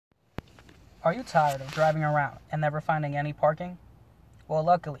Are you tired of driving around and never finding any parking? Well,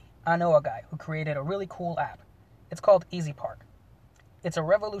 luckily, I know a guy who created a really cool app. It's called Easy Park. It's a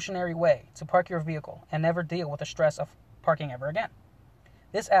revolutionary way to park your vehicle and never deal with the stress of parking ever again.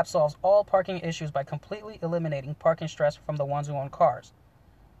 This app solves all parking issues by completely eliminating parking stress from the ones who own cars.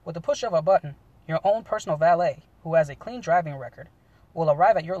 With the push of a button, your own personal valet, who has a clean driving record, will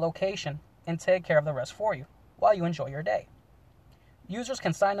arrive at your location and take care of the rest for you while you enjoy your day. Users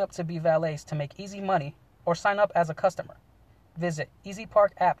can sign up to be valets to make easy money or sign up as a customer. Visit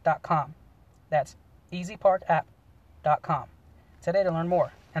easyparkapp.com. That's easyparkapp.com today to learn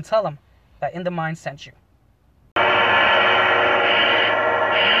more and tell them that In The Mind sent you.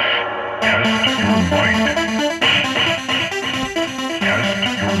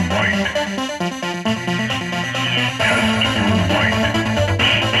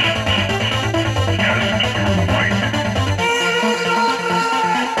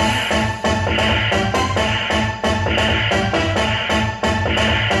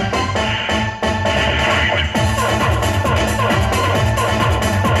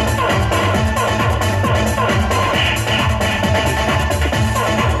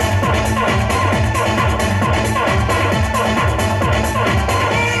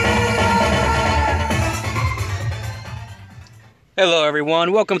 Hello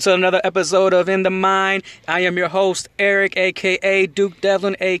everyone, welcome to another episode of In The Mind. I am your host, Eric, aka Duke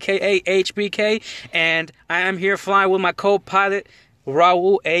Devlin, aka HBK, and I am here flying with my co-pilot,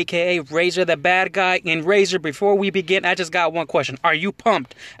 Raul, aka Razor the Bad Guy. And Razor, before we begin, I just got one question. Are you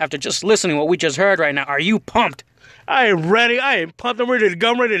pumped? After just listening to what we just heard right now, are you pumped? I am ready. I am pumped. I'm ready to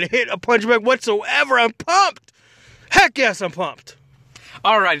go. I'm ready to hit a punch bag whatsoever. I'm pumped. Heck yes, I'm pumped.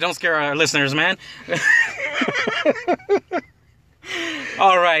 Alright, don't scare our listeners, man.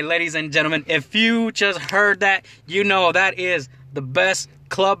 Alright, ladies and gentlemen, if you just heard that, you know that is the best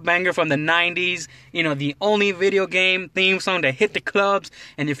club banger from the 90s. You know, the only video game theme song that hit the clubs.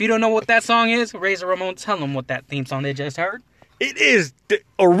 And if you don't know what that song is, Razor Ramon, tell them what that theme song they just heard. It is the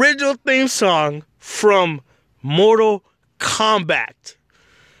original theme song from Mortal Kombat.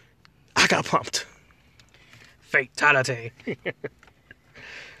 I got pumped. Fatality.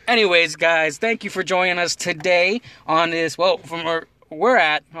 Anyways, guys, thank you for joining us today on this, well, from where we're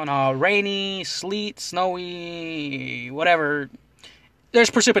at, on a rainy, sleet, snowy, whatever. There's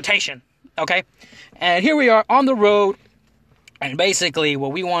precipitation, okay? And here we are on the road, and basically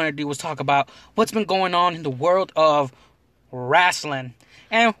what we want to do was talk about what's been going on in the world of wrestling.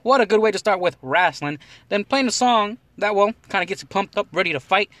 And what a good way to start with wrestling than playing a song that, well, kind of gets you pumped up, ready to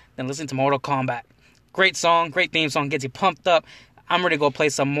fight, then listen to Mortal Kombat. Great song, great theme song, gets you pumped up. I'm ready to go play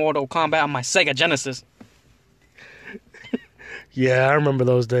some Mortal Kombat on my Sega Genesis. Yeah, I remember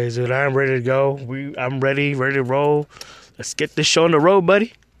those days, dude. I'm ready to go. I'm ready to roll. Let's get this show on the road,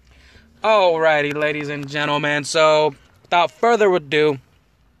 buddy. Alrighty, ladies and gentlemen. So, without further ado,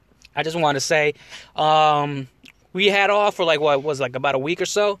 I just want to say, we had off for about a week or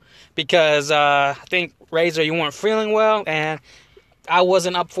so, because I think, Razor, you weren't feeling well, and I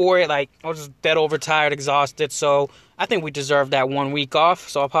wasn't up for it. I was just dead overtired, exhausted, so I think we deserved that 1 week off,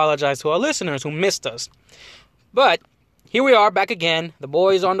 so I apologize to our listeners who missed us. But here we are back again, the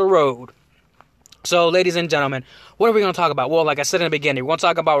boys on the road. So, ladies and gentlemen, what are we going to talk about? Well, like I said in the beginning, we're going to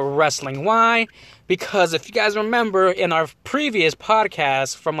talk about wrestling. Why? Because if you guys remember in our previous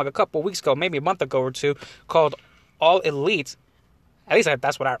podcast from a couple weeks ago, maybe a month ago or two, called All Elite, at least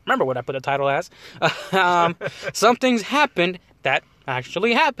that's what I remember what I put the title as, some things happened that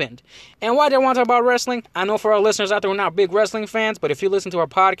actually happened. And why did I want to talk about wrestling? I know for our listeners out there, we're not big wrestling fans, but if you listen to our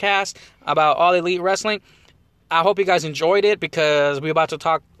podcast about All Elite Wrestling, I hope you guys enjoyed it, because we're about to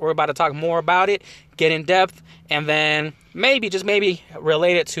talk more about it, get in depth, and then maybe, just maybe,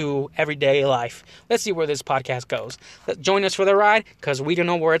 relate it to everyday life. Let's see where this podcast goes. Join us for the ride, because we don't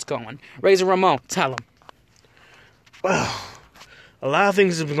know where it's going. Razor Ramon, tell them. Well, a lot of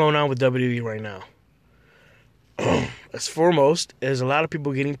things have been going on with WWE right now. As foremost is a lot of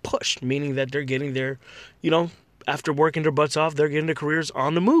people getting pushed, meaning that they're getting their, after working their butts off, they're getting their careers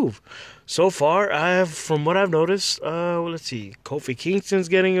on the move. So far, from what I've noticed, let's see, Kofi Kingston's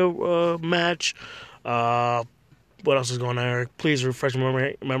getting a match. What else is going on, Eric? Please refresh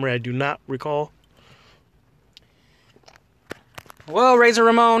my memory. I do not recall. Well, Razor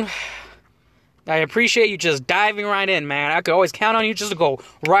Ramon, I appreciate you just diving right in, man. I could always count on you just to go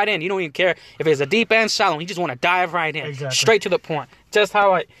right in. You don't even care if it's a deep end, shallow. You just want to dive right in. Exactly. Straight to the point. Just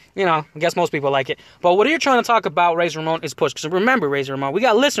how I guess most people like it. But what you're trying to talk about, Razor Ramon, is push. Because remember, Razor Ramon, we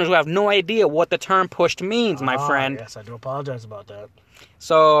got listeners who have no idea what the term pushed means, my friend. Yes, I do apologize about that.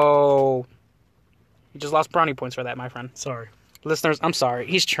 So, you just lost brownie points for that, my friend. Sorry. Listeners, I'm sorry.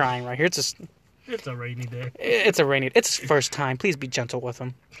 He's trying right here. It's a rainy day. It's his first time. Please be gentle with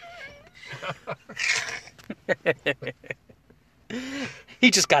him.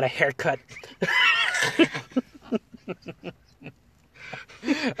 He just got a haircut.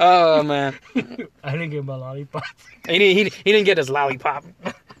 Oh man. I didn't get my lollipop. He didn't get his lollipop.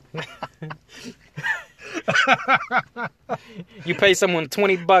 You pay someone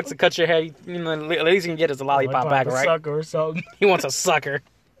 $20 to cut your hair, you know, at least you can get his lollipop back, right? Sucker or something. He wants a sucker.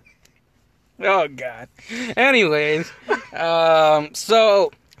 Oh God. Anyways,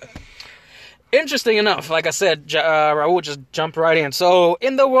 so interesting enough, like I said, Raul just jumped right in. So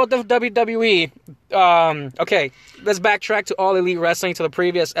in the world of WWE, okay, let's backtrack to All Elite Wrestling, to the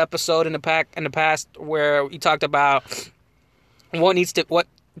previous episode in the past where we talked about what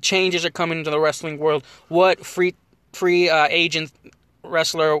changes are coming into the wrestling world, what free agent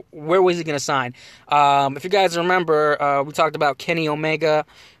wrestler, where was he going to sign? If you guys remember, we talked about Kenny Omega,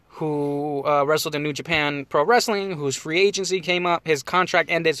 who wrestled in New Japan Pro Wrestling, whose free agency came up. His contract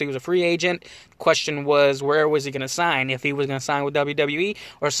ended, so he was a free agent. The question was, where was he going to sign? If he was going to sign with WWE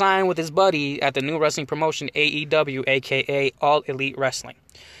or sign with his buddy at the new wrestling promotion, AEW, a.k.a. All Elite Wrestling.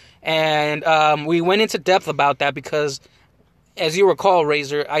 And we went into depth about that because, as you recall,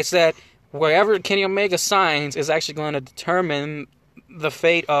 Razor, I said wherever Kenny Omega signs is actually going to determine the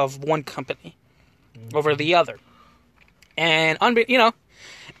fate of one company over the other. And,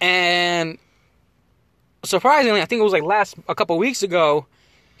 and surprisingly, I think it was like a couple weeks ago,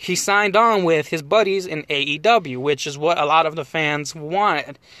 he signed on with his buddies in AEW, which is what a lot of the fans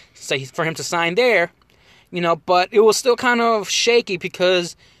wanted, for him to sign there. But it was still kind of shaky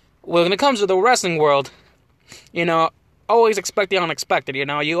because when it comes to the wrestling world, always expect the unexpected. You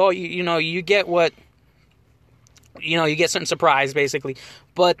get what, you get certain surprise basically.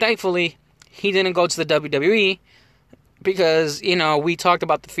 But thankfully, he didn't go to the WWE. Because, we talked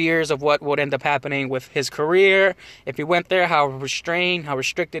about the fears of what would end up happening with his career. If he went there, how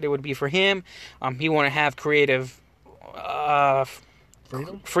restricted it would be for him. He wanted to have creative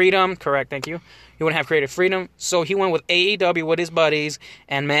freedom. Correct, thank you. He wanted to have creative freedom. So he went with AEW with his buddies.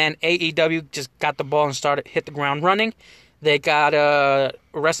 And, man, AEW just got the ball and hit the ground running. They got a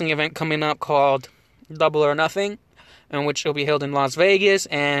wrestling event coming up called Double or Nothing, in which will be held in Las Vegas.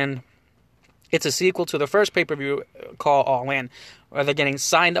 And it's a sequel to the first pay-per-view called All In, where they're getting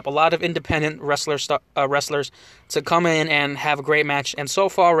signed up a lot of independent wrestlers to come in and have a great match. And so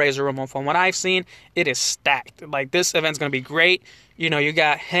far, Razor Ramon, from what I've seen, it is stacked. Like, this event's going to be great. You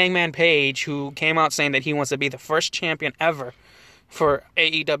got Hangman Page, who came out saying that he wants to be the first champion ever for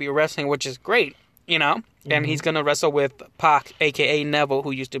AEW Wrestling, which is great, And he's going to wrestle with Pac, a.k.a. Neville,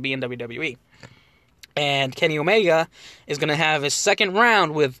 who used to be in WWE. And Kenny Omega is going to have his second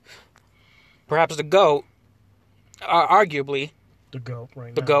round with perhaps the GOAT, arguably. The GOAT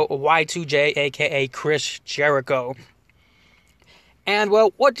right the now. GOAT, Y2J, a.k.a. Chris Jericho. And,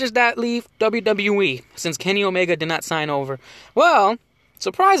 well, what does that leave WWE, since Kenny Omega did not sign over? Well,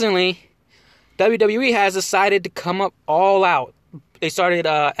 surprisingly, WWE has decided to come up all out. They started,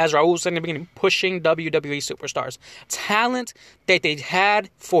 as Raul said in the beginning, pushing WWE superstars. Talent that they'd had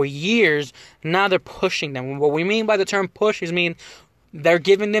for years, now they're pushing them. What we mean by the term push is they're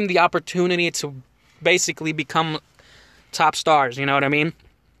giving them the opportunity to basically become top stars, you know what I mean?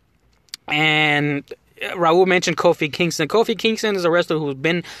 And Raul mentioned Kofi Kingston. Kofi Kingston is a wrestler who's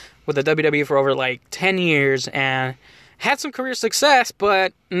been with the WWE for over 10 years and had some career success,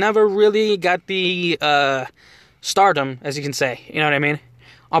 but never really got the stardom, as you can say, you know what I mean?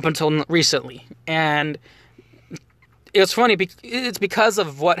 Up until recently. And it's funny, it's because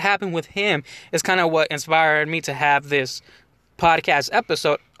of what happened with him is kind of what inspired me to have this podcast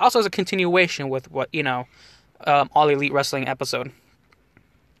episode, also as a continuation with what, All Elite Wrestling episode.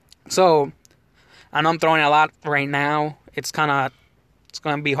 So, I know I'm throwing a lot right now. It's going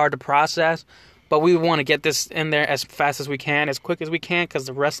to be hard to process, but we want to get this in there as fast as we can, as quick as we can, because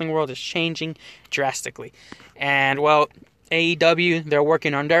the wrestling world is changing drastically. And, well, AEW, they're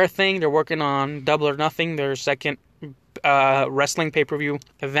working on their thing. They're working on Double or Nothing, their second wrestling pay-per-view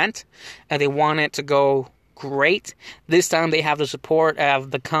event, and they want it to go great. This time they have the support of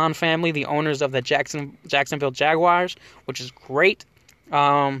the Khan family, the owners of the Jacksonville Jaguars, which is great.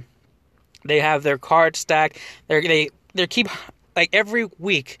 They have their card stacked. They keep, every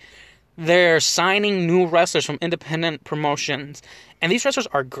week they're signing new wrestlers from independent promotions, and these wrestlers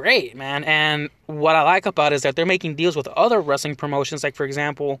are great, man. And what I like about it is that they're making deals with other wrestling promotions. Like, for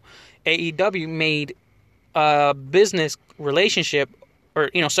example, AEW made a business relationship, or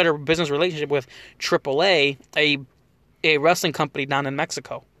started a business relationship with AAA, a wrestling company down in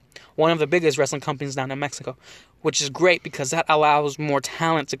Mexico, one of the biggest wrestling companies down in Mexico, which is great because that allows more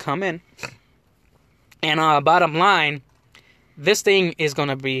talent to come in. And bottom line, this thing is going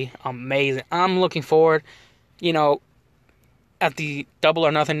to be amazing. I'm looking forward, at the Double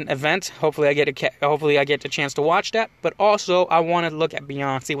or Nothing event. Hopefully I get the chance to watch that. But also, I want to look at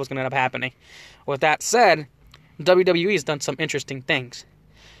beyond, see what's going to end up happening. With that said, WWE has done some interesting things.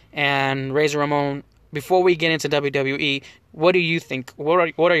 And Razor Ramon, before we get into WWE, what do you think?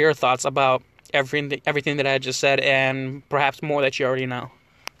 What are your thoughts about everything that I just said, and perhaps more that you already know?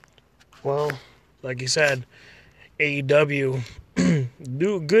 Well, like you said, AEW,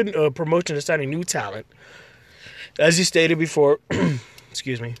 good promotion to signing new talent. As you stated before,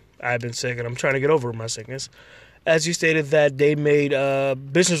 excuse me, I've been sick and I'm trying to get over my sickness. As you stated that they made a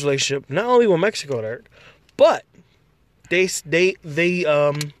business relationship not only with Mexico, Eric, but they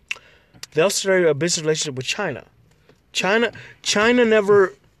also started a business relationship with China. China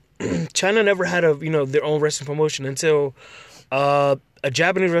never had their own wrestling promotion until a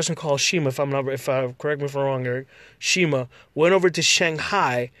Japanese wrestler called Shima, correct me if I'm wrong, Eric, Shima went over to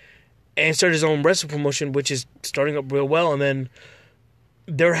Shanghai and started his own wrestling promotion, which is starting up real well. And then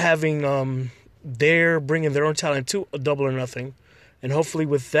they're bringing their own talent to a Double or Nothing, and hopefully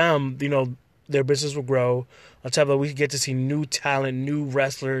with them, their business will grow. On top of that, we get to see new talent, new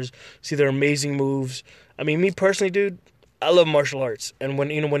wrestlers, see their amazing moves. I mean, me personally, dude, I love martial arts, and when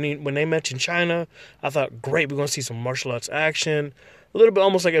they mentioned China, I thought, great, we're gonna see some martial arts action, a little bit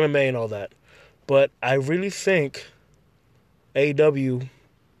almost like MMA and all that. But I really think AEW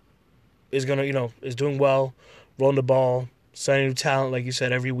is gonna, is doing well, rolling the ball, signing new talent, like you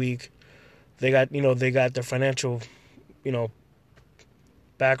said, every week. They got their financial,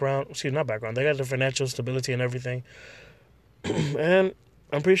 background. Excuse me, not background. They got their financial stability and everything. And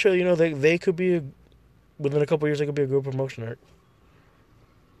I'm pretty sure, they could be within a couple of years, they could be a good promotion art.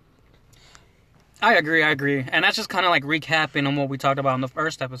 I agree, and that's just kind of like recapping on what we talked about in the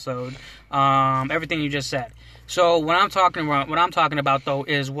first episode. Everything you just said. So what I'm talking about though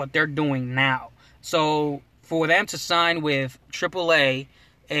is what they're doing now. So for them to sign with AAA,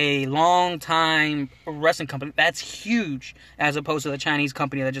 a long-time wrestling company, that's huge, as opposed to the Chinese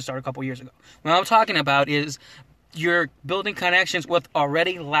company that just started a couple years ago. What I'm talking about is you're building connections with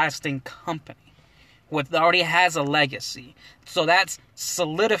already lasting company, with already has a legacy. So that's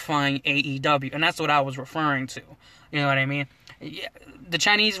solidifying AEW, and that's what I was referring to. You know what I mean? Yeah, the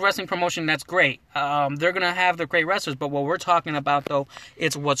Chinese wrestling promotion, that's great. They're going to have their great wrestlers, but what we're talking about, though,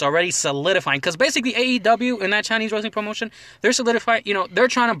 it's what's already solidifying. Because basically AEW and that Chinese wrestling promotion, they're solidified. They're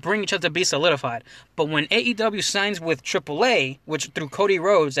trying to bring each other to be solidified. But when AEW signs with AAA, which through Cody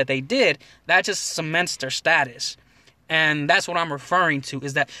Rhodes that they did, that just cements their status. And that's what I'm referring to,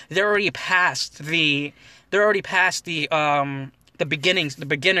 is that they're already past the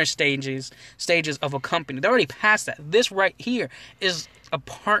beginner stages of a company. They're already past that. This right here is a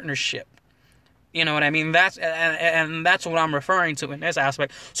partnership. You know what I mean? That's what I'm referring to in this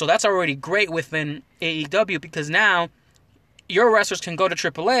aspect. So that's already great within AEW, because now your wrestlers can go to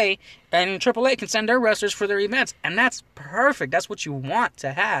AAA, and AAA can send their wrestlers for their events, and that's perfect. That's what you want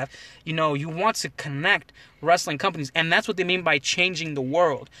to have. You want to connect wrestling companies, and that's what they mean by changing the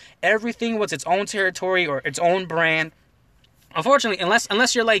world. Everything was its own territory or its own brand. Unfortunately,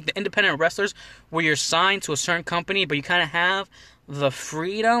 unless you're like the independent wrestlers, where you're signed to a certain company, but you kind of have the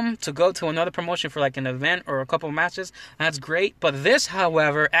freedom to go to another promotion for like an event or a couple of matches, that's great. But this,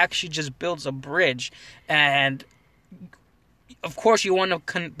 however, actually just builds a bridge. And of course, you want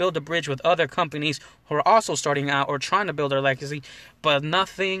to build a bridge with other companies who are also starting out or trying to build their legacy. But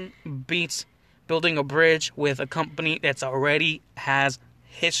nothing beats building a bridge with a company that's already has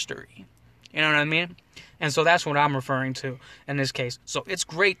history. You know what I mean? And so that's what I'm referring to in this case. So it's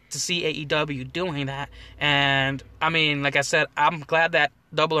great to see AEW doing that. And, I mean, like I said, I'm glad that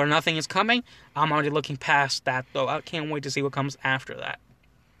Double or Nothing is coming. I'm already looking past that, though. I can't wait to see what comes after that.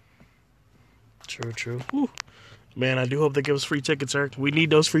 True. Whew. Man, I do hope they give us free tickets, Eric. We need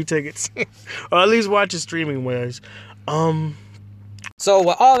those free tickets. Or at least watch it streaming ways. So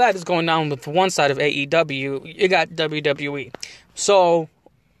while all that is going on with one side of AEW, you got WWE. So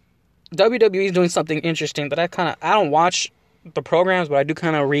WWE is doing something interesting that I don't watch the programs, but I do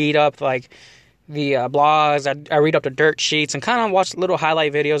kind of read up like the blogs. I read up the dirt sheets and kind of watch little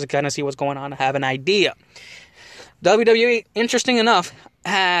highlight videos to kind of see what's going on to have an idea. WWE, interesting enough,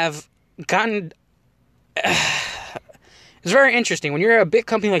 have gotten. It's very interesting when you're a big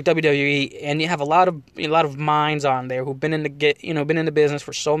company like WWE and you have a lot of minds on there who've been in the business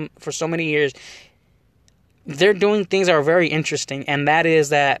for so many years. They're doing things that are very interesting, and that is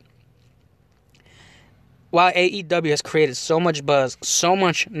that while AEW has created so much buzz, so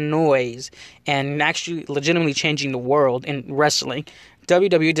much noise, and actually legitimately changing the world in wrestling,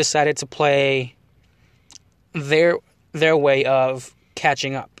 WWE decided to play their way of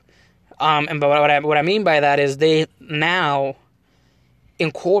catching up. But what I mean by that is they now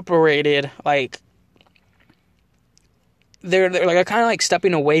incorporated like they're like kind of like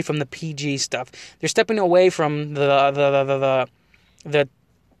stepping away from the PG stuff. They're stepping away from the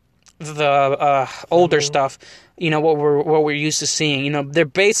older stuff, what we're used to seeing. They're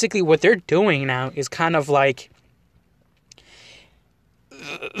basically what they're doing now is kind of like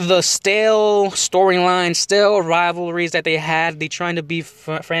the stale storyline, stale rivalries that they had. They trying to be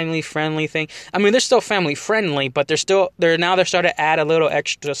family friendly thing. I mean, they're still family friendly, but they're starting to add a little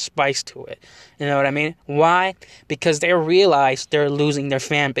extra spice to it. You know what I mean? Why? Because they realize they're losing their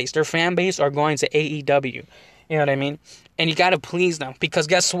fan base. Their fan base are going to AEW. You know what I mean? And you gotta please them, because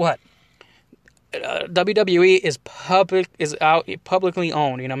guess what? WWE is publicly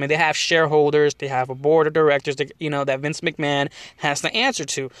owned. I mean, they have shareholders, they have a board of directors that Vince McMahon has to answer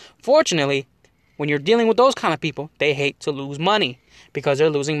to. Fortunately, when you're dealing with those kind of people, they hate to lose money because they're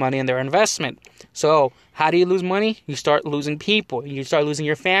losing money in their investment. So, how do you lose money? You start losing people. You start losing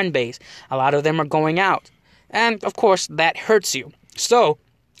your fan base. A lot of them are going out. And, of course, that hurts you. So,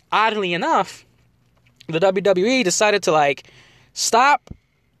 oddly enough, the WWE decided to, stop,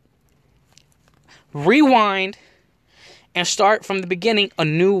 rewind, and start from the beginning a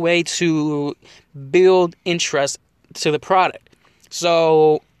new way to build interest to the product.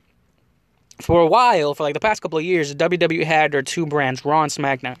 So, for a while, for the past couple of years, the WWE had their two brands, Raw and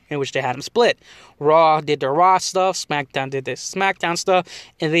SmackDown, in which they had them split. Raw did their Raw stuff, SmackDown did their SmackDown stuff,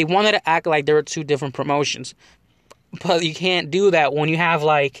 and they wanted to act like there were two different promotions. But you can't do that when you have,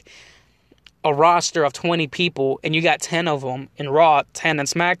 a roster of 20 people, and you got 10 of them in Raw, 10 in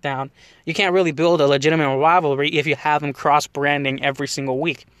SmackDown. You can't really build a legitimate rivalry if you have them cross-branding every single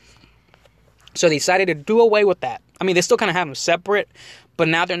week. So they decided to do away with that. I mean, they still kind of have them separate, but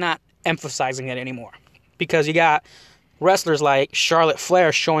now they're not emphasizing it anymore. Because you got wrestlers like Charlotte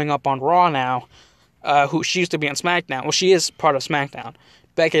Flair showing up on Raw now, who she used to be on SmackDown. Well, she is part of SmackDown.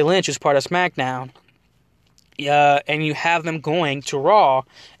 Becky Lynch is part of SmackDown. And you have them going to Raw,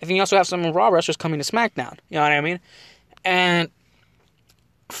 and then you also have some Raw wrestlers coming to SmackDown. You know what I mean? And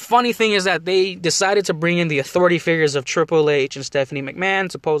funny thing is that they decided to bring in the authority figures of Triple H and Stephanie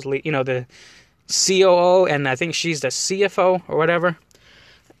McMahon, supposedly, the COO, and I think she's the CFO or whatever.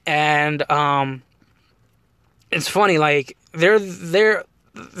 And it's funny, they're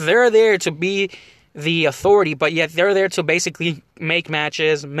there to be the authority, but yet they're there to basically make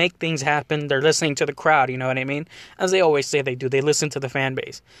matches, make things happen. They're listening to the crowd, you know what I mean? As they always say they do, they listen to the fan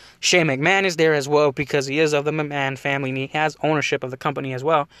base. Shane McMahon is there as well because he is of the McMahon family and he has ownership of the company as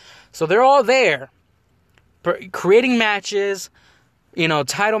well. So they're all there creating matches,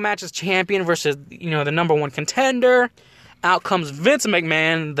 title matches, champion versus, the number one contender. Out comes Vince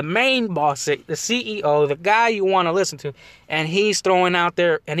McMahon, the main boss, the CEO, the guy you want to listen to, and he's throwing out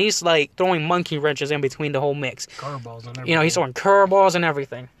there, and he's throwing monkey wrenches in between the whole mix. Curveballs and everything. He's throwing curveballs and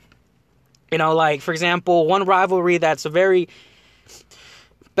everything. For example, one rivalry that's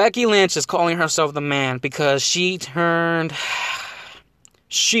Becky Lynch is calling herself the man because she went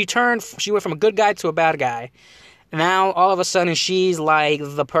from a good guy to a bad guy. Now, all of a sudden, she's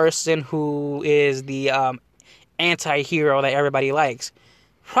the person who is the anti-hero that everybody likes.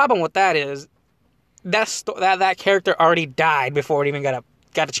 Problem with that is that character already died before it even got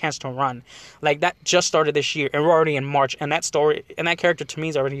a chance to run. That just started this year, and we're already in March, and that story and that character to me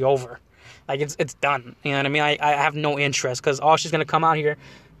is already over. It's done. You know what I mean? I have no interest because all she's gonna come out here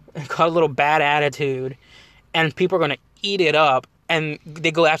and cut a little bad attitude, and people are gonna eat it up, and they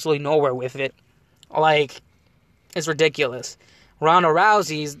go absolutely nowhere with it. It's ridiculous. Ronda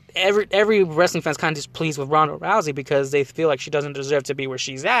Rousey's every wrestling fan's kind of displeased with Ronda Rousey because they feel like she doesn't deserve to be where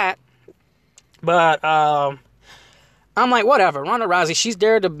she's at. But I'm whatever. Ronda Rousey, she's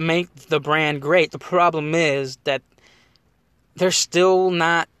there to make the brand great. The problem is that they're still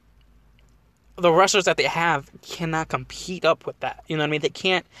not. The wrestlers that they have cannot compete up with that. You know what I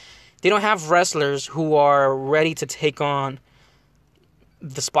mean? They don't have wrestlers who are ready to take on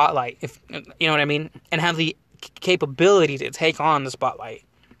the spotlight. If you know what I mean, and have the capability to take on the spotlight.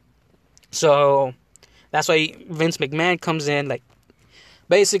 So that's why Vince McMahon comes in,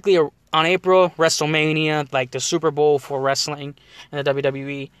 basically on April, WrestleMania, the Super Bowl for wrestling in the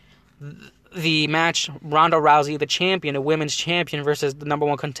WWE. The match, Ronda Rousey, the champion, the women's champion, versus the number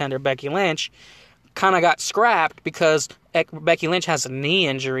one contender, Becky Lynch, kind of got scrapped because Becky Lynch has a knee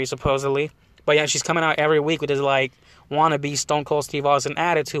injury, supposedly. But yeah, she's coming out every week with this, wannabe Stone Cold Steve Austin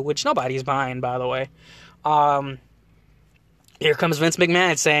attitude, which nobody's buying, by the way. Here comes Vince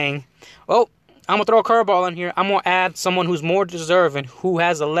McMahon saying, "Oh, I'm gonna throw a curveball in here. I'm gonna add someone who's more deserving, who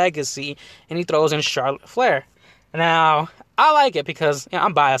has a legacy," and he throws in Charlotte Flair. Now, I like it because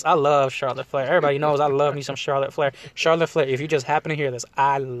I'm biased. I love Charlotte Flair. Everybody knows I love me some Charlotte Flair. Charlotte Flair, if you just happen to hear this,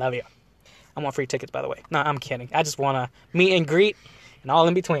 I love you. I want free tickets, by the way. No, I'm kidding. I just want to meet and greet and all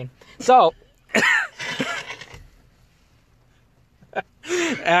in between. So,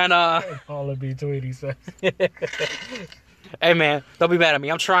 and all in between, he says. hey man, don't be mad at me.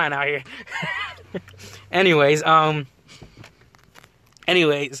 I'm trying out here. anyways,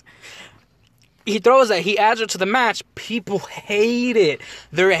 he throws that. He adds her to the match. People hate it.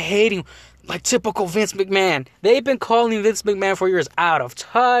 They're hating, like typical Vince McMahon. They've been calling Vince McMahon for years out of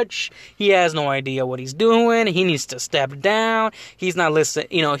touch. He has no idea what he's doing. He needs to step down. He's not listening.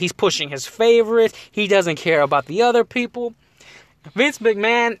 He's pushing his favorites. He doesn't care about the other people. Vince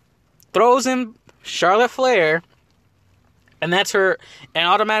McMahon throws in Charlotte Flair, and that's her. And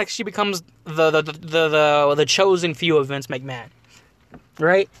automatically, she becomes the chosen few of Vince McMahon,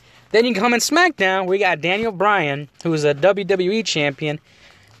 right? Then you come in SmackDown, we got Daniel Bryan, who's a WWE champion,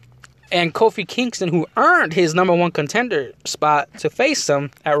 and Kofi Kingston, who earned his number one contender spot to face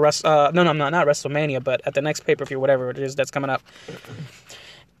him at not WrestleMania, but at the next pay-per-view, whatever it is that's coming up.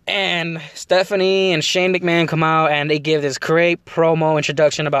 And Stephanie and Shane McMahon come out and they give this great promo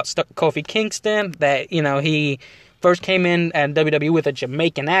introduction about Kofi Kingston, that, he first came in at WWE with a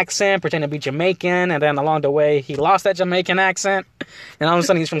Jamaican accent, pretending to be Jamaican, and then along the way, he lost that Jamaican accent, and all of a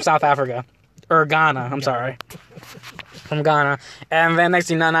sudden he's from South Africa. Or Ghana, I'm sorry. From Ghana. And then next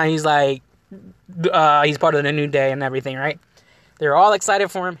thing you know, he's like, he's part of the New Day and everything, right? They're all excited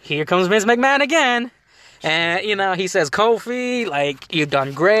for him. Here comes Vince McMahon again. And, he says, Kofi, like, you've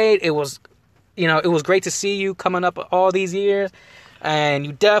done great. It was great to see you coming up all these years. And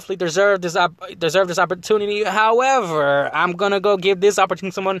you definitely deserve this opportunity. However, I'm going to go give this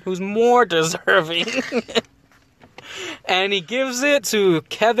opportunity to someone who's more deserving. And he gives it to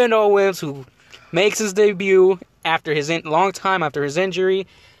Kevin Owens, who makes his debut after long time after his injury.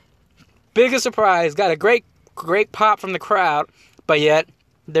 Biggest surprise. Got a great pop from the crowd. But yet,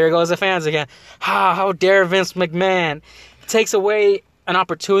 there goes the fans again. How dare Vince McMahon takes away an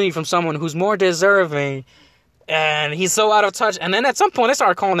opportunity from someone who's more deserving. And he's so out of touch. And then at some point, they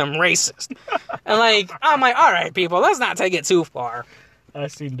started calling him racist. And I'm like, all right, people, let's not take it too far.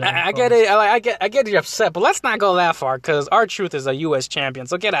 I've seen that. I get it. I get you're upset, but let's not go that far, because R-Truth is a U.S. champion.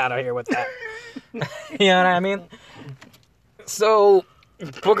 So get out of here with that. You know what I mean? So,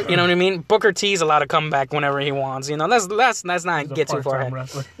 Booker, you know what I mean? Booker T's allowed to come back whenever he wants. Let's not get too far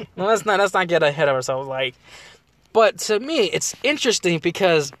ahead. Let's not get ahead of ourselves. But to me, it's interesting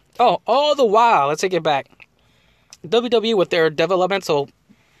because all the while, let's take it back. WWE, with their developmental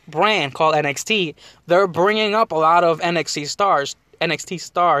brand called NXT, they're bringing up a lot of NXT stars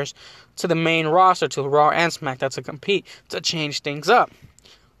to the main roster, to Raw and SmackDown, to compete, to change things up.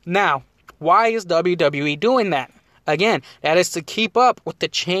 Now, why is WWE doing that? Again, that is to keep up with the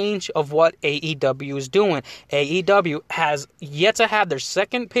change of what AEW is doing. AEW has yet to have their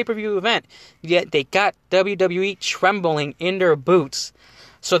second pay-per-view event, yet they got WWE trembling in their boots.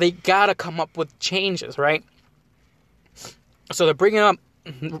 So they gotta come up with changes, right? So they're bringing up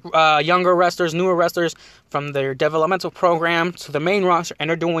younger wrestlers, newer wrestlers from their developmental program to the main roster, and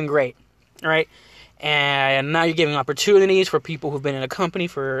they're doing great, right? And now you're giving opportunities for people who've been in a company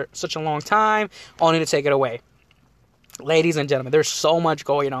for such a long time, only to take it away. Ladies and gentlemen, there's so much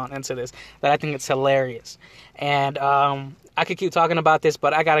going on into this that I think it's hilarious. And I could keep talking about this,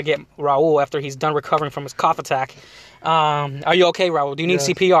 but I gotta get Raul after he's done recovering from his cough attack. Are you okay, Raul? Do you need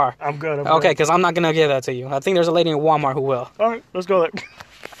CPR? I'm good. Okay, because I'm not gonna give that to you. I think there's a lady in Walmart who will. All right, let's go there.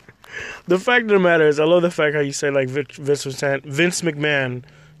 The fact of the matter is, I love the fact how you say Vince McMahon.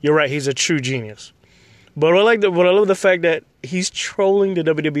 You're right. He's a true genius. But I love the fact that he's trolling the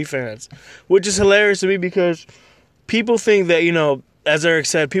WWE fans, which is hilarious to me because people think that, as Eric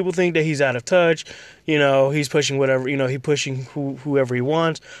said, people think that he's out of touch. He's pushing whatever, he's pushing whoever he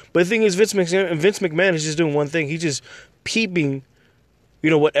wants. But the thing is, Vince McMahon is just doing one thing. He's just peeping,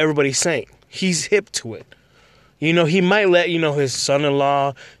 what everybody's saying. He's hip to it. He might let, his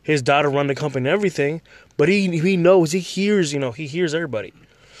son-in-law, his daughter run the company and everything. But he knows, he hears everybody.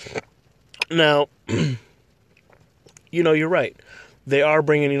 Now, you're right. They are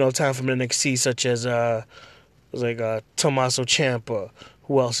bringing, talent from NXT, such as, Tommaso Ciampa.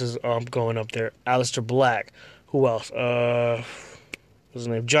 Who else is going up there? Aleister Black. Who else? What's his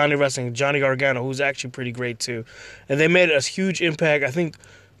name? Johnny Gargano, who's actually pretty great too. And they made a huge impact. I think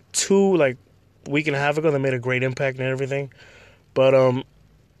week and a half ago, they made a great impact and everything. But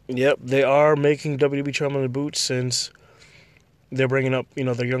Yep, they are making WWE trouble in the boots since they're bringing up,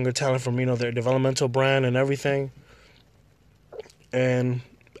 their younger talent from, their developmental brand and everything. And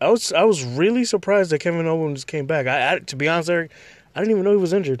I was really surprised that Kevin Owens came back. To be honest, Eric, I didn't even know he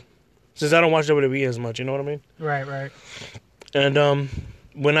was injured, since I don't watch WWE as much. You know what I mean? Right. And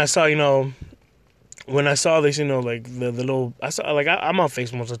when I saw, this, like the little, I saw, like I'm on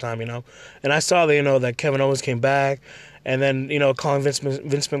Facebook most of the time, and I saw that, that Kevin Owens came back, and then calling Vince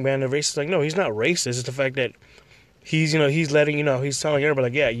McMahon a racist. Like, no, he's not racist. It's the fact that he's letting he's telling everybody,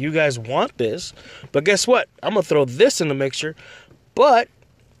 like, yeah, you guys want this, but guess what? I'm gonna throw this in the mixture, but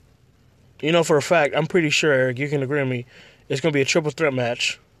for a fact, I'm pretty sure, Eric, you can agree with me, it's gonna be a triple threat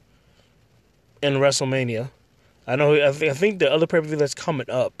match in WrestleMania. I know. I think the other pay-per-view that's coming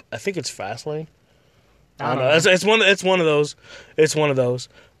up, I think it's Fastlane. I don't know. It's one of those. It's one of those.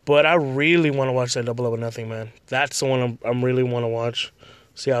 But I really want to watch that Double or Nothing, man. That's the one I'm really want to watch.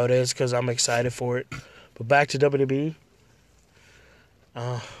 See how it is, because I'm excited for it. But back to WWE.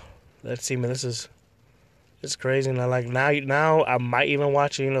 Let's see, man. It's crazy. And now I might even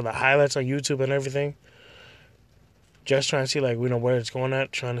watch the highlights on YouTube and everything. Just trying to see where it's going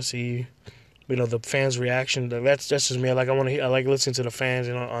at. Trying to see the fans' reaction. That's just me. I like listening to the fans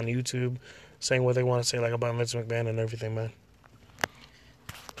on YouTube saying what they want to say about Vince McMahon and everything, man.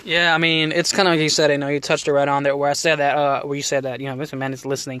 Yeah, I mean, it's kind of like you said. You touched it right on there where I said that. Where you said that Vince McMahon is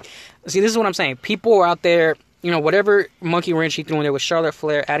listening. See, this is what I'm saying. People are out there. Whatever monkey wrench he threw in there with Charlotte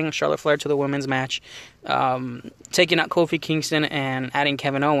Flair, adding Charlotte Flair to the women's match, taking out Kofi Kingston and adding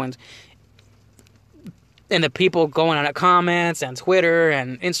Kevin Owens. And the people going on the comments and Twitter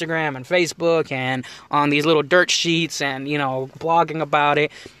and Instagram and Facebook and on these little dirt sheets and, blogging about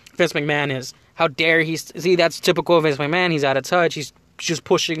it. Vince McMahon is, how dare he, see, that's typical of Vince McMahon. He's out of touch. He's just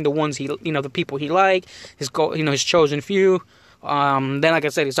pushing the ones the people he like, his chosen few. Then, like I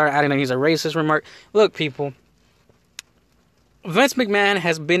said, he started adding that he's a racist remark. Look, people, Vince McMahon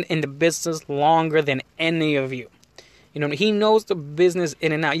has been in the business longer than any of you. He knows the business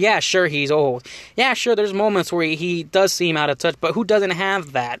in and out. Yeah, sure, he's old. Yeah, sure, there's moments where he does seem out of touch, but who doesn't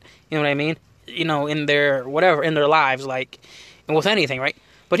have that? You know what I mean? In their lives, and with anything, right?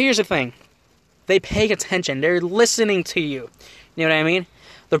 But here's the thing. They pay attention. They're listening to you. You know what I mean?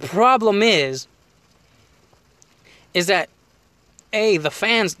 The problem is that, the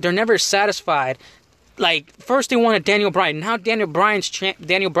fans, they're never satisfied. First they wanted Daniel Bryan. Now Daniel Bryan's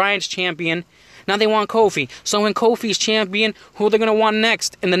champion. Now they want Kofi. So when Kofi's champion, who are they going to want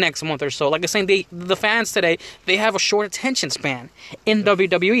next in the next month or so? Like I was saying, the fans today, they have a short attention span in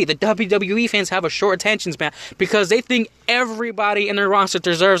WWE. The WWE fans have a short attention span because they think everybody in their roster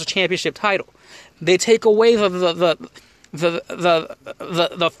deserves a championship title. They take away the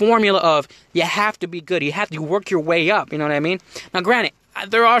formula of you have to be good. You have to work your way up. You know what I mean? Now, granted,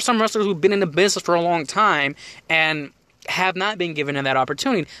 there are some wrestlers who've been in the business for a long time and have not been given that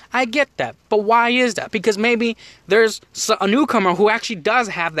opportunity. I get that. But why is that? Because maybe there's a newcomer who actually does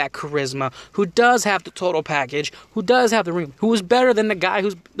have that charisma, who does have the total package, who does have the ring, who is better than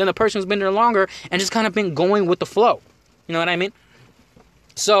the person who's been there longer and just kind of been going with the flow. You know what I mean?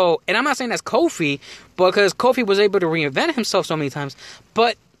 So, and I'm not saying that's Kofi, because Kofi was able to reinvent himself so many times.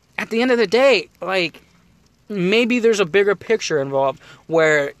 But at the end of the day, maybe there's a bigger picture involved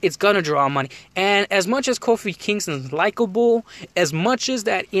where it's gonna draw money. And as much as Kofi Kingston's likable, as much as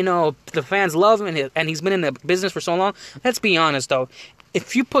that, the fans love him and he's been in the business for so long, let's be honest though.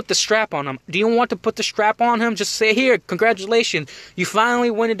 If you put the strap on him, do you want to put the strap on him? Just say, here, congratulations, you finally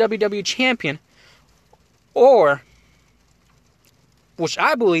win a WWE champion. Or, which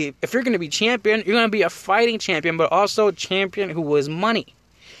I believe, if you're going to be champion, you're going to be a fighting champion, but also a champion who was money.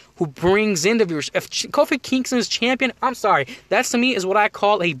 Who brings in the viewers. If Kofi Kingston is champion, I'm sorry. That to me is what I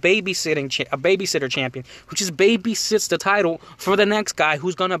call a babysitter champion, who just babysits the title for the next guy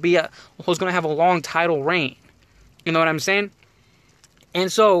who's gonna have a long title reign. You know what I'm saying?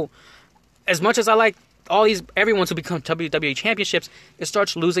 And so, as much as I like everyone to become WWE championships, it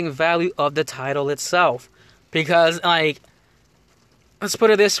starts losing value of the title itself, because let's put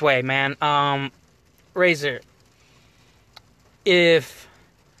it this way, man. Razor, if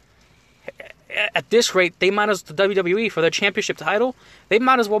at this rate, the WWE for their championship title, they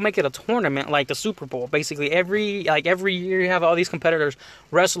might as well make it a tournament like the Super Bowl. Basically, every year you have all these competitors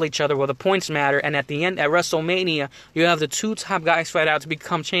wrestle each other where the points matter, and at the end, at WrestleMania, you have the two top guys fight out to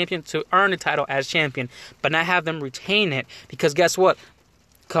become champion, to earn the title as champion, but not have them retain it, because guess what?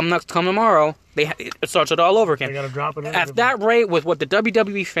 come tomorrow, it starts it all over again. They gotta drop it. At that rate, with what the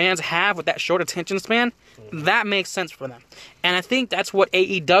WWE fans have with that short attention span, that makes sense for them. And I think that's what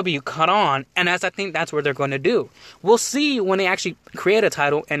AEW caught on, and I think that's what they're going to do. We'll see when they actually create a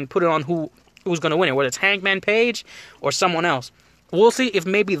title and put it on who's going to win it, whether it's Hangman Page or someone else. We'll see if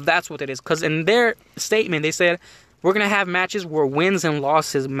maybe that's what it is. Because in their statement, they said, we're going to have matches where wins and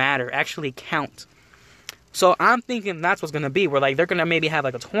losses matter, actually count. So I'm thinking that's what's going to be, where like they're going to maybe have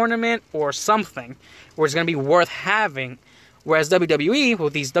like a tournament or something where it's going to be worth having. Whereas WWE,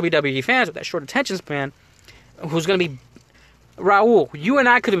 with these WWE fans with that short attention span, who's going to be... Raul, you and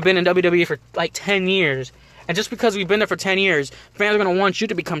I could have been in WWE for like 10 years. And just because we've been there for 10 years, fans are going to want you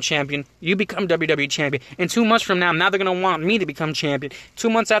to become champion. You become WWE champion. And 2 months from now they're going to want me to become champion. 2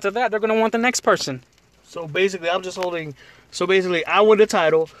 months after that, they're going to want the next person. So basically, I'm just holding... So basically, I win the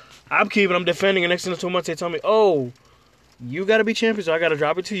title. I'm defending. And next in 2 months, they tell me, oh, you got to be champion, so I got to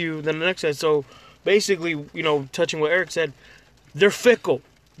drop it to you. Then the next says, so basically, you know, touching what Eric said, they're fickle.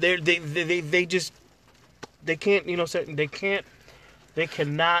 They just... They can't, you know, they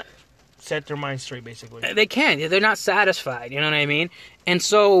cannot set their mind straight, basically. They can't. They're not satisfied, you know what I mean? And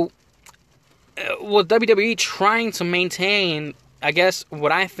so, with WWE trying to maintain, I guess,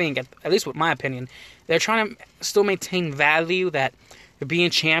 what I think, at least with my opinion, they're trying to still maintain value that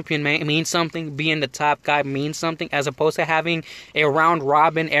being champion means something, being the top guy means something, as opposed to having a round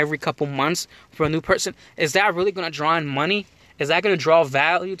robin every couple months for a new person. Is that really going to draw in money? Is that going to draw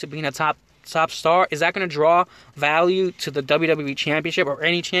value to being a top star? Is that going to draw value to the WWE Championship or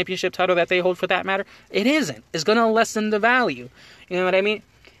any championship title that they hold for that matter? It isn't. It's going to lessen the value. You know what I mean?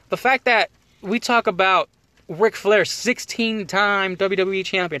 The fact that we talk about Ric Flair, 16-time WWE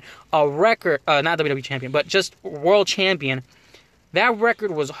champion, a record, not WWE champion, but just world champion. That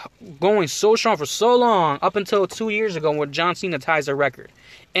record was going so strong for so long, up until 2 years ago when John Cena ties the record.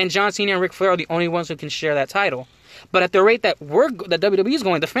 And John Cena and Ric Flair are the only ones who can share that title. But at the rate that WWE is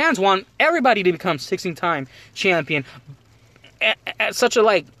going, the fans want everybody to become 16-time champion at such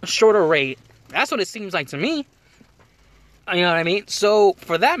a shorter rate. That's what it seems like to me. You know what I mean? So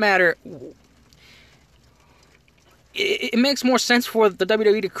for that matter, it makes more sense for the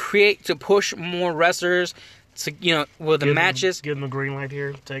WWE to push more wrestlers to, you know, with the matches. Give them a green light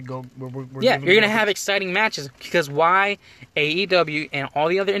here. We're you're gonna have exciting matches, because why AEW and all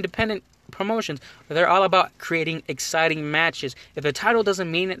the other independent promotions, they're all about creating exciting matches. If the title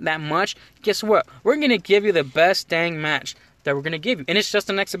doesn't mean it that much, guess what? We're going to give you the best dang match that we're going to give you. And it's just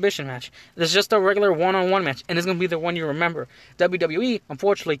an exhibition match. It's just a regular one-on-one match. And it's going to be the one you remember. WWE,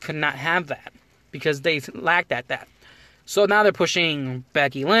 unfortunately, could not have that because they lacked at that. So now they're pushing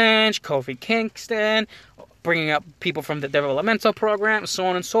Becky Lynch, Kofi Kingston, bringing up people from the developmental program, so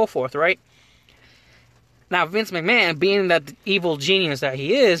on and so forth, right? Now, Vince McMahon, being that evil genius that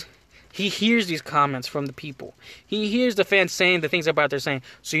he is, he hears these comments from the people. He hears the fans saying the things about they're saying.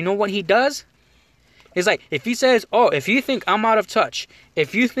 So you know what he does? It's like, if he says, oh, if you think I'm out of touch,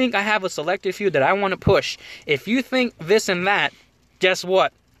 if you think I have a selective few that I want to push, if you think this and that, guess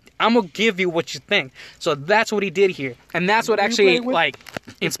what? I'm going to give you what you think. So that's what he did here. And that's what actually,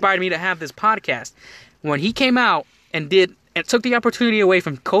 inspired me to have this podcast. When he came out and took the opportunity away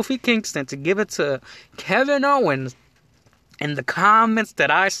from Kofi Kingston to give it to Kevin Owens, and the comments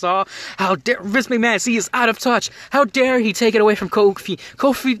that I saw, how dare Vince McMahon, see, he's out of touch. How dare he take it away from Kofi?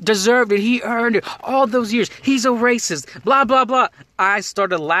 Kofi deserved it. He earned it. All those years. He's a racist. Blah, blah, blah. I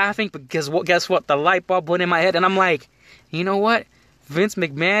started laughing because guess what? The light bulb went in my head. And I'm like, you know what? Vince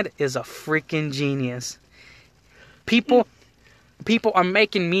McMahon is a freaking genius. People are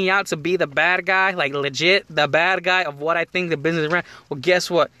making me out to be the bad guy, like legit the bad guy of what I think the business ran. Well, guess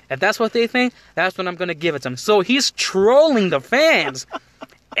what? If that's what they think, that's what I'm going to give it to them. So he's trolling the fans.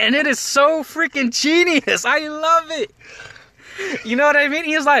 And it is so freaking genius. I love it. You know what I mean?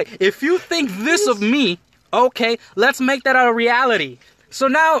 He's like, if you think this of me, okay, let's make that a reality. So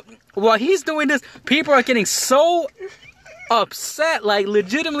now, while he's doing this, people are getting so upset, like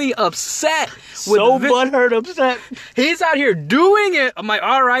legitimately upset. So butthurt upset. He's out here doing it. I'm like,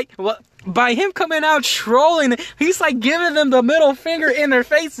 all right. Well, by him coming out trolling, he's like giving them the middle finger in their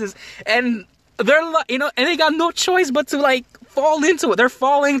faces, and they're like, you know, and they got no choice but to like fall into it. They're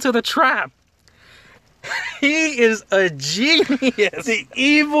falling into the trap. He is a genius. The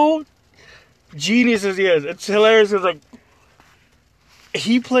evil genius he is. It's hilarious. It's like,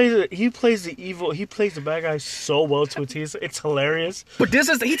 he plays the bad guy so well to a T. It's hilarious. But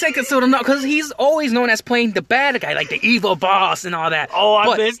he takes it to the because he's always known as playing the bad guy, like the evil boss and all that. Oh,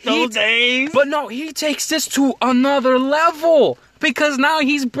 I miss those days. But no, he takes this to another level. Because now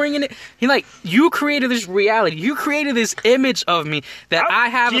he's bringing it. He like, you created this reality. You created this image of me that I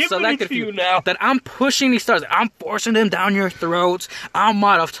have a selected few now. that I'm pushing these stars. I'm forcing them down your throats. I'm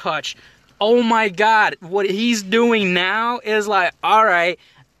out of touch. Oh my God. What he's doing now is like, all right,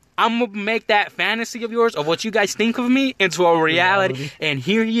 I'm going to make that fantasy of yours of what you guys think of me into a reality. And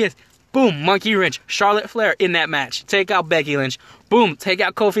here he is. Boom, monkey wrench. Charlotte Flair in that match. Take out Becky Lynch. Boom, take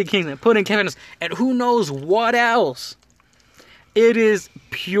out Kofi Kingston. Put in Kevin Owens. And who knows what else. It is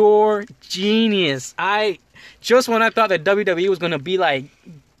pure genius. Just when I thought that WWE was going to be like,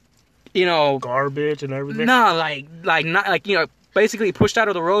 you know, garbage and everything. No, not like, you know, basically pushed out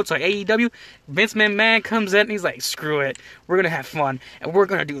of the road. So AEW, Vince McMahon comes in and he's like, screw it. We're going to have fun. And we're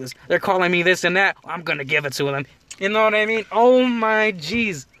going to do this. They're calling me this and that. I'm going to give it to them. You know what I mean? Oh my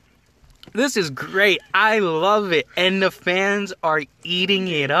jeez. This is great. I love it. And the fans are eating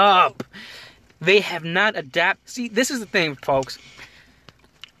it up. They have not adapted. See, this is the thing, folks.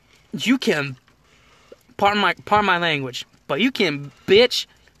 You can, pardon my language, but you can bitch,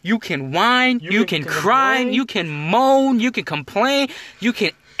 you can whine, you can cry, you can moan, you can complain, you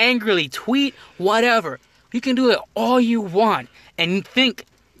can angrily tweet, whatever. You can do it all you want. And you think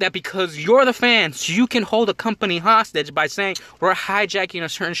that because you're the fans, you can hold a company hostage by saying, we're hijacking a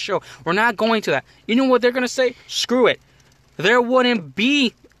certain show. We're not going to that. You know what they're going to say? Screw it. There wouldn't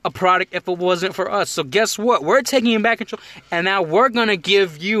be a product if it wasn't for us. So guess what? We're taking it back control. And now we're going to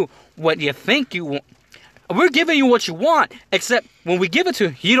give you what you think you want. We're giving you what you want. Except when we give it to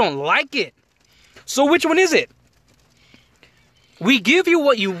you, you don't like it. So which one is it? We give you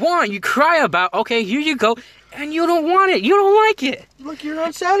what you want. You cry about, okay, here you go. And you don't want it. You don't like it. Look, you're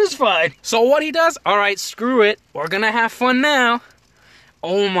not satisfied. So what he does, all right, screw it. We're going to have fun now.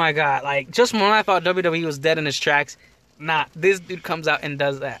 Oh my God. Like, just when I thought WWE was dead in its tracks, nah, this dude comes out and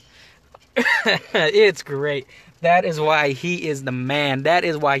does that. It's great. That is why he is the man. That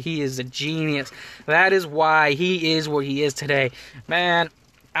is why he is a genius. That is why he is where he is today. Man,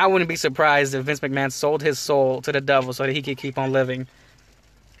 I wouldn't be surprised if Vince McMahon sold his soul to the devil so that he could keep on living.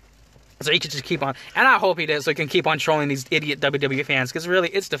 So he could just keep on. And I hope he does so he can keep on trolling these idiot WWE fans. Because really,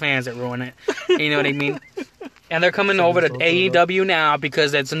 it's the fans that ruin it. You know what I mean? And they're coming over to AEW now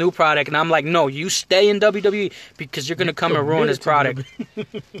because it's a new product. And I'm like, no, you stay in WWE because you're going to come and ruin this product.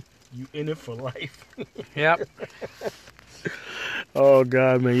 You in it for life. Yep. Oh,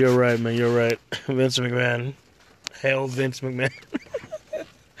 God, man. You're right, man. You're right. Vince McMahon. Hail Vince McMahon.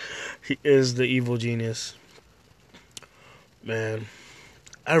 He is the evil genius. Man.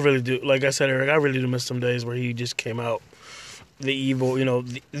 I really do. Like I said, Eric, I really do miss some days where he just came out the evil, you know,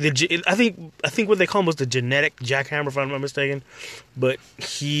 I think what they call him was the genetic jackhammer, if I'm not mistaken. But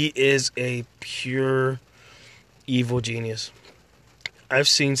he is a pure evil genius. I've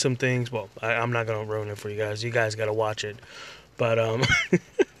seen some things. Well, I'm not gonna ruin it for you guys. You guys gotta watch it. But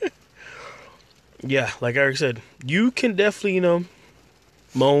yeah, like Eric said, you can definitely, you know,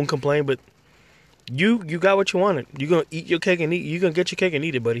 moan, complain, but you got what you wanted. You're gonna eat your cake and eat. You're gonna get your cake and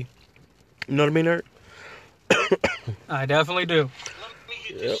eat it, buddy. You know what I mean, Eric? I definitely do.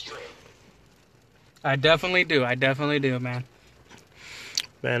 Yep. I definitely do, man.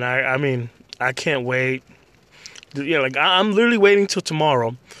 Man, I mean, I can't wait. Yeah, like I'm literally waiting till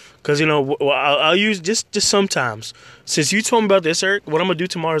tomorrow, because you know, I'll use just sometimes. Since you told me about this, Eric, what I'm gonna do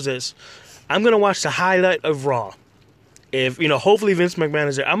tomorrow is this: I'm gonna watch the highlight of Raw. If you know, hopefully Vince McMahon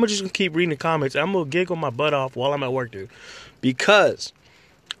is there. I'm just gonna keep reading the comments. I'm gonna giggle my butt off while I'm at work, dude, because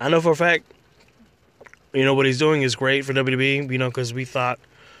I know for a fact, you know, what he's doing is great for WWE. You know, because we thought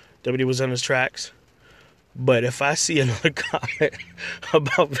WWE was on his tracks. But if I see another comment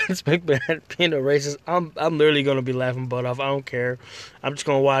about Vince McMahon being a racist, I'm literally gonna be laughing butt off. I don't care. I'm just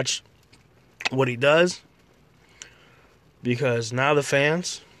gonna watch what he does, because now the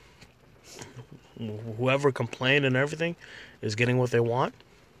fans, whoever complained and everything, is getting what they want.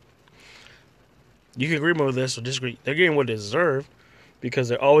 You can agree with this or disagree. They're getting what they deserve, because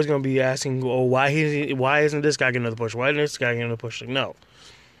they're always going to be asking, "Oh, why isn't this guy getting another push? Why isn't this guy getting another push?" Like, no,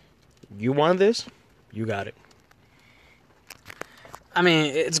 you want this, you got it. I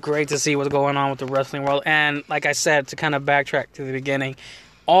mean, it's great to see what's going on with the wrestling world, and like I said, to kind of backtrack to the beginning,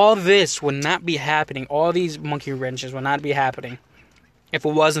 all this would not be happening. All these monkey wrenches would not be happening if it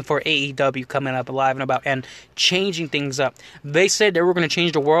wasn't for AEW coming up alive and about and changing things up. They said they were going to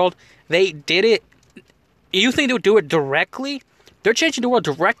change the world. They did it. You think they would do it directly? They're changing the world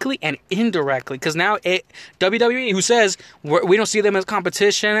directly and indirectly. Because now WWE, who says we don't see them as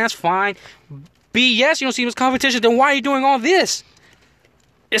competition, that's fine. B, yes, you don't see them as competition, then why are you doing all this?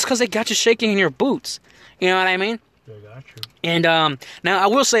 It's because they got you shaking in your boots. You know what I mean? They got you. And now I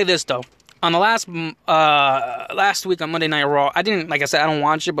will say this, though. on the last week on Monday Night Raw, I didn't, like I said, I don't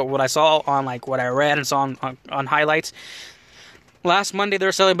watch it, but what I saw on, like, what I read and saw on highlights, last Monday they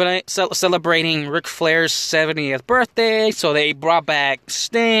were celebrating Ric Flair's 70th birthday, so they brought back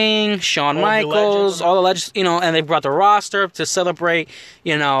Sting, Shawn Michaels, all the legends, you know, and they brought the roster to celebrate,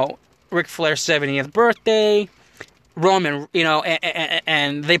 you know, Ric Flair's 70th birthday. Roman, you know,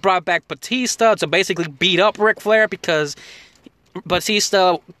 and they brought back Batista to basically beat up Ric Flair because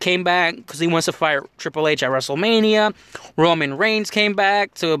Batista came back because he wants to fight Triple H at WrestleMania. Roman Reigns came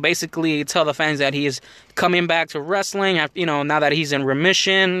back to basically tell the fans that he is coming back to wrestling, you know, now that he's in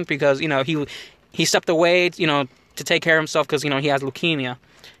remission because, you know, he stepped away, you know, to take care of himself because, you know, he has leukemia.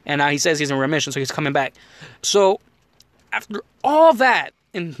 And now he says he's in remission, so he's coming back. So, after all that,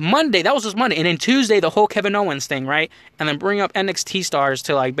 and Monday, that was just Monday, and then Tuesday, the whole Kevin Owens thing, right? And then bring up NXT stars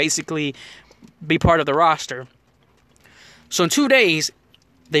to, like, basically be part of the roster. So in 2 days,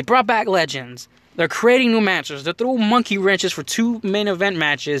 they brought back legends. They're creating new matches. They're throwing monkey wrenches for 2 main event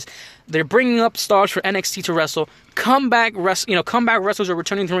matches. They're bringing up stars for NXT to wrestle. Comeback wrestlers are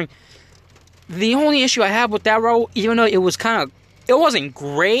returning to the ring. The only issue I have with that role, even though it wasn't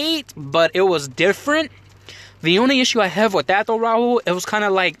great, but it was different. The only issue I have with that, though, Raul, it was kind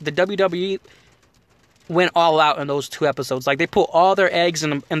of like the WWE went all out in those 2 episodes. Like, they put all their eggs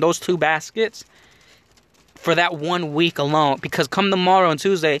in those 2 baskets for that 1 week alone. Because come tomorrow and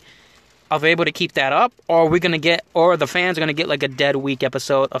Tuesday, are they able to keep that up? Or the fans are going to get, like, a dead week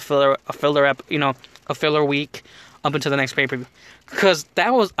episode, a filler week up until the next pay-per-view. Because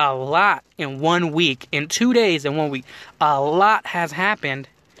that was a lot in 1 week. In 2 days in 1 week. A lot has happened.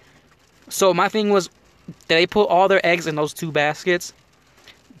 So my thing was, did they put all their eggs in those 2 baskets?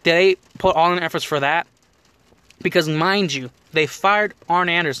 Did they put all their efforts for that? Because mind you, they fired Arn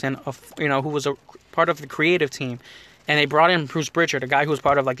Anderson, who was a part of the creative team, and they brought in Bruce Pritchard, a guy who was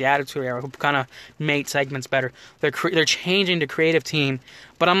part of like the Attitude Era, who kind of made segments better. They're changing the creative team,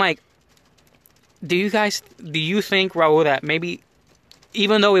 but I'm like, do you think, Raul, that maybe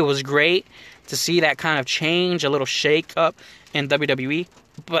even though it was great to see that kind of change, a little shake up in WWE,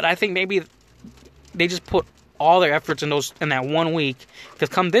 but I think maybe they just put all their efforts in that 1 week. Because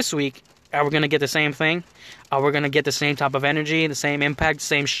come this week, are we going to get the same thing? Are we going to get the same type of energy, the same impact, the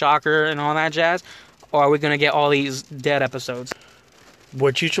same shocker, and all that jazz? Or are we going to get all these dead episodes?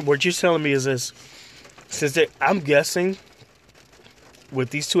 What you're telling me is this: I'm guessing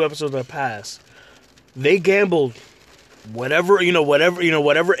with these 2 episodes that passed, they gambled whatever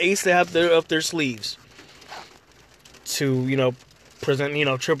ace they have up their sleeves to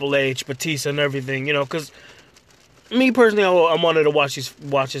present, Triple H, Batista, and everything, because me personally, I wanted to watch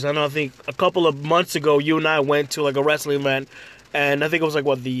this. I know, I think a couple of months ago, you and I went to like a wrestling event, and I think it was like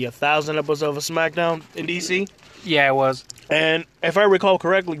the 1,000 episode of a SmackDown in DC. Yeah, it was. And if I recall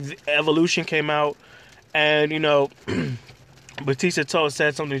correctly, Evolution came out, and Batista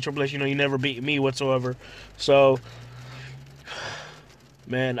said something to Triple H, you never beat me whatsoever. So,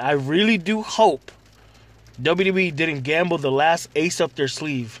 man, I really do hope WWE didn't gamble the last ace up their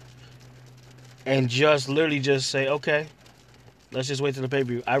sleeve and just literally just say, okay, let's just wait till the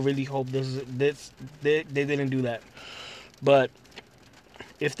pay-per-view. I really hope they didn't do that. But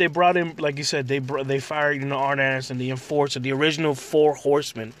if they brought in, like you said, they fired Arn Anderson, the Enforcer, the original 4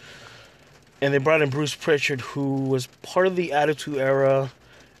 Horsemen, and they brought in Bruce Pritchard, who was part of the Attitude Era.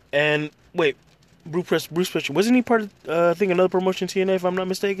 And wait, Bruce Pritchard, wasn't he part of I think another promotion, TNA, if I'm not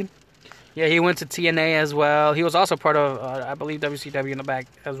mistaken? Yeah, he went to TNA as well. He was also part of, I believe, WCW in the back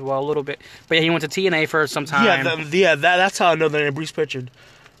as well, a little bit. But yeah, he went to TNA for some time. That's how I know they're Bruce Pritchard.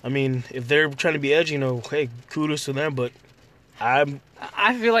 I mean, if they're trying to be edgy, hey, kudos to them. But I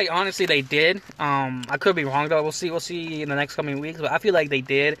feel like honestly they did. I could be wrong though. We'll see in the next coming weeks. But I feel like they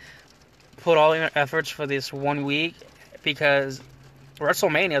did put all their efforts for this 1 week because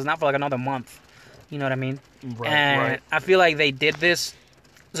WrestleMania is not for like another month. You know what I mean? Right. I feel like they did this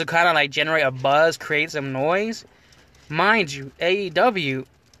to kind of like generate a buzz, create some noise. Mind you, AEW,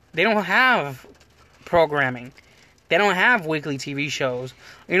 they don't have programming. They don't have weekly TV shows.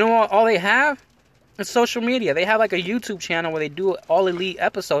 You know what? All they have is social media. They have like a YouTube channel where they do All Elite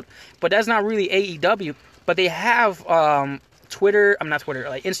episode, but that's not really AEW. But they have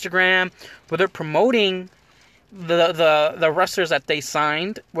Instagram, where they're promoting the wrestlers that they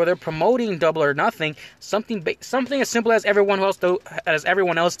signed, where they're promoting Double or Nothing, something as simple as everyone else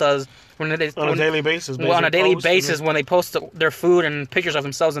does on a daily basis. On a daily basis, when they post their food and pictures of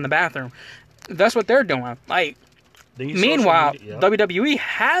themselves in the bathroom, that's what they're doing. Like, meanwhile, WWE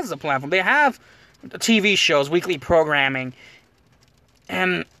has a platform. They have TV shows, weekly programming,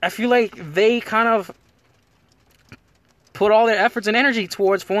 and I feel like they kind of put all their efforts and energy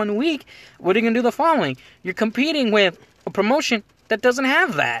towards for 1 week, what are you going to do the following? You're competing with a promotion that doesn't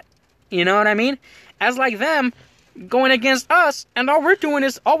have that. You know what I mean? As like them going against us, and all we're doing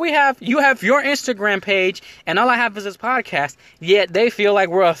is, you have your Instagram page, and all I have is this podcast, yet they feel like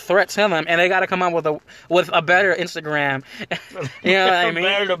we're a threat to them, and they got to come up with a better Instagram. You know what I mean?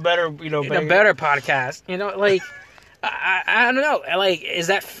 A better podcast. You know, like, I don't know. Like, is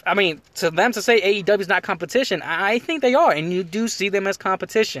that, I mean, to them to say AEW is not competition, I think they are, and you do see them as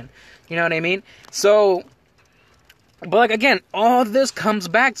competition. You know what I mean? So, but like, again, all this comes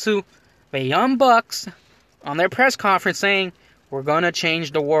back to the Young Bucks on their press conference saying, we're going to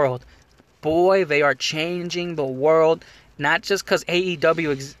change the world. Boy, they are changing the world. Not just because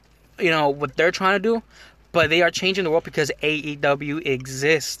AEW, what they're trying to do, but they are changing the world because AEW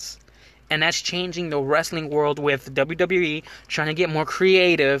exists. And that's changing the wrestling world with WWE trying to get more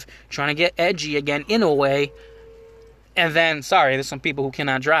creative, trying to get edgy again in a way. And then, sorry, there's some people who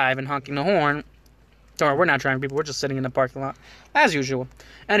cannot drive and honking the horn. Or we're not driving people, we're just sitting in the parking lot. As usual.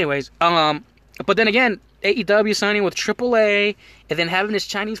 Anyways, but then again, AEW signing with AAA, and then having this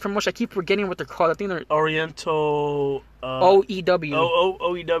Chinese promotion. I keep forgetting what they're called. I think they're Oriental OEW.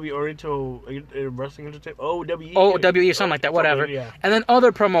 OEW, Oriental Wrestling Entertainment. OWE. OWE, something like that, whatever. Yeah. And then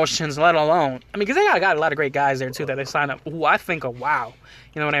other promotions, let alone. I mean, because they got a lot of great guys there, too, that they signed up. Who I think are wow.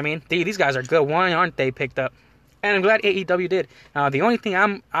 You know what I mean? These guys are good. Why aren't they picked up? And I'm glad AEW did. The only thing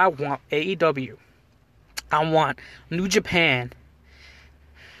I want AEW. I want New Japan.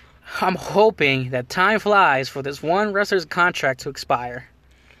 I'm hoping that time flies for this one wrestler's contract to expire.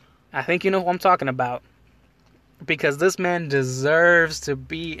 I think you know who I'm talking about. Because this man deserves to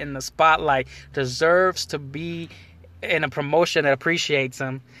be in the spotlight. Deserves to be in a promotion that appreciates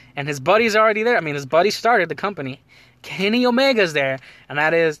him. And his buddy's already there. I mean, his buddy started the company. Kenny Omega's there. And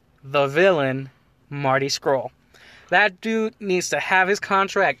that is the villain, Marty Scurll. That dude needs to have his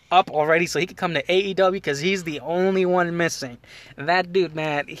contract up already so he can come to AEW because he's the only one missing. And that dude,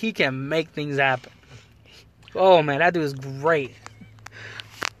 man, he can make things happen. Oh, man, that dude is great.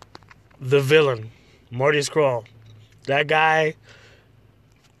 The villain, Marty Scurll. That guy,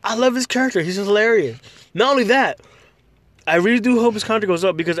 I love his character. He's hilarious. Not only that, I really do hope his contract goes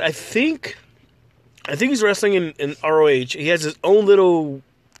up because I think he's wrestling in ROH. He has his own little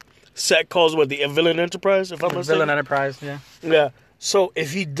set calls the Villain Enterprise, if I'm mistaken. Villain Enterprise, yeah. Yeah. So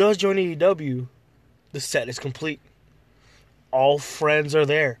if he does join AEW, the set is complete. All friends are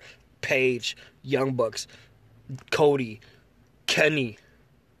there. Paige, Young Bucks, Cody, Kenny,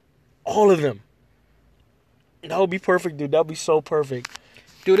 all of them. That would be perfect, dude. That would be so perfect.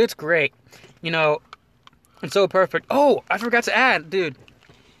 Dude, it's great. It's so perfect. Oh, I forgot to add, dude.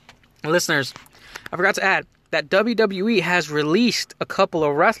 Listeners, I forgot to add that WWE has released a couple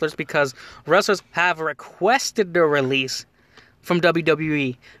of wrestlers because wrestlers have requested their release from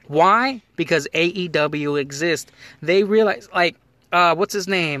WWE. Why? Because AEW exists. They realize, what's his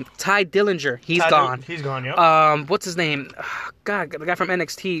name? Ty Dillinger. He's gone. He's gone, yeah. What's his name? God, the guy from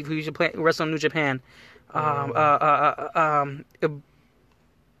NXT who used to wrestle in New Japan.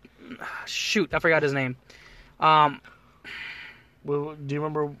 Shoot, I forgot his name. Well, do you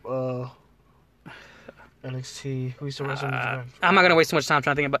remember NXT? Who used to wrestle in Japan? I'm not going to waste too much time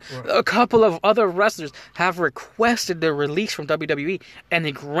trying to think about it. A couple of other wrestlers have requested their release from WWE, and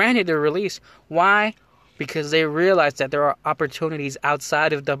they granted their release. Why? Because they realized that there are opportunities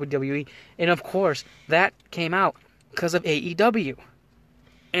outside of WWE. And, of course, that came out because of AEW. You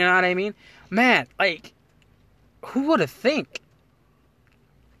know what I mean? Man, who would have think?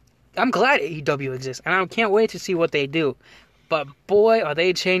 I'm glad AEW exists, and I can't wait to see what they do. But boy, are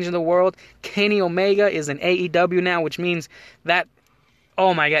they changing the world. Kenny Omega is in AEW now, which means that,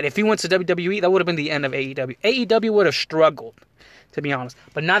 oh my God, if he went to WWE, that would have been the end of AEW. AEW would have struggled, to be honest.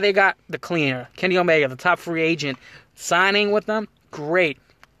 But now they got the cleaner. Kenny Omega, the top free agent, signing with them, great.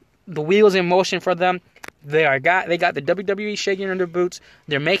 The wheels in motion for them. They got the WWE shaking in their boots.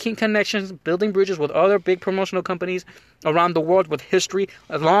 They're making connections, building bridges with other big promotional companies around the world with history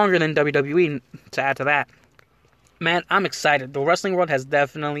longer than WWE, to add to that. Man, I'm excited. The wrestling world has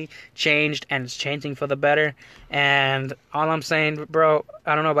definitely changed, and it's changing for the better. And all I'm saying, bro,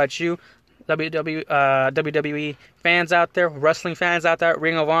 I don't know about you, WWE fans out there, wrestling fans out there,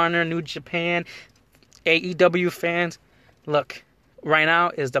 Ring of Honor, New Japan, AEW fans, look, right now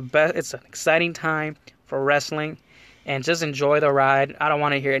is the best. It's an exciting time for wrestling, and just enjoy the ride. I don't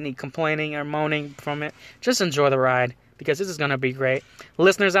want to hear any complaining or moaning from it. Just enjoy the ride, because this is going to be great.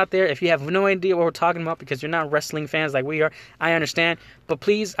 Listeners out there, if you have no idea what we're talking about because you're not wrestling fans like we are, I understand. But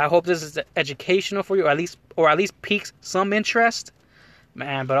please, I hope this is educational for you, or at least piques some interest.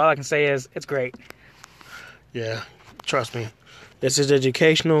 Man, but all I can say is, it's great. Yeah. Trust me. This is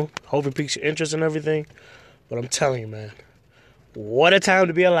educational. Hope it piques your interest and everything. But I'm telling you, man, what a time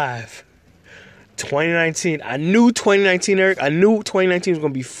to be alive. 2019. I knew 2019, Eric. I knew 2019 was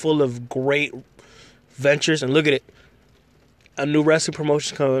going to be full of great ventures. And look at it. A new wrestling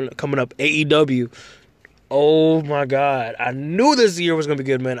promotion coming up. AEW. Oh, my God. I knew this year was going to be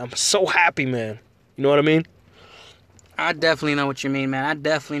good, man. I'm so happy, man. You know what I mean? I definitely know what you mean, man. I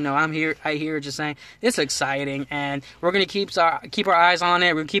definitely know. I hear what you're saying. It's exciting, and we're gonna keep our eyes on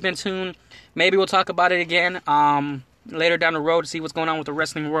it. We're gonna keep in tune. Maybe we'll talk about it again later down the road to see what's going on with the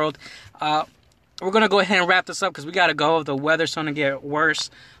wrestling world. We're gonna go ahead and wrap this up because we gotta go. The weather's starting to get worse,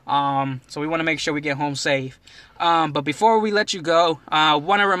 so we want to make sure we get home safe. But before we let you go, I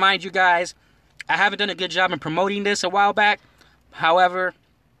want to remind you guys, I haven't done a good job in promoting this a while back. However,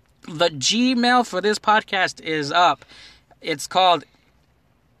 the Gmail for this podcast is up. It's called...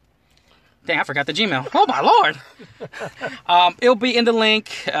 Dang, I forgot the Gmail. Oh, my Lord. It'll be in the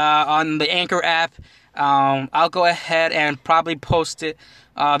link on the Anchor app. I'll go ahead and probably post it,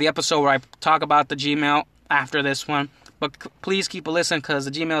 the episode where I talk about the Gmail after this one. But please keep a listen because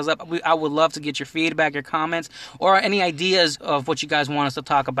the Gmail is up. I would love to get your feedback, your comments, or any ideas of what you guys want us to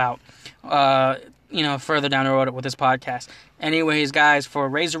talk about, further down the road with this podcast. Anyways, guys, for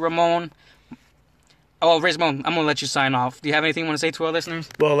Razor Ramon... Oh, Razor Ramon, I'm going to let you sign off. Do you have anything you want to say to our listeners?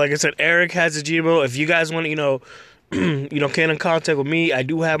 Well, like I said, Eric has a Gmail. If you guys want to, get in contact with me, I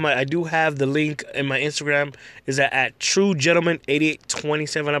do have the link in my Instagram. Is at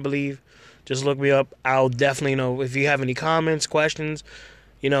TrueGentleman8827, I believe. Just look me up. I'll definitely, if you have any comments, questions,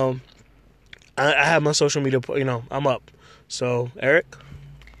 I have my social media, I'm up. So, Eric?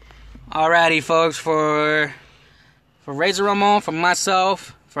 Alrighty, folks, for Razor Ramon, for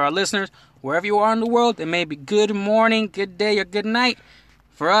myself, for our listeners, wherever you are in the world, it may be good morning, good day, or good night.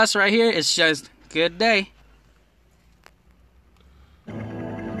 For us right here, it's just good day.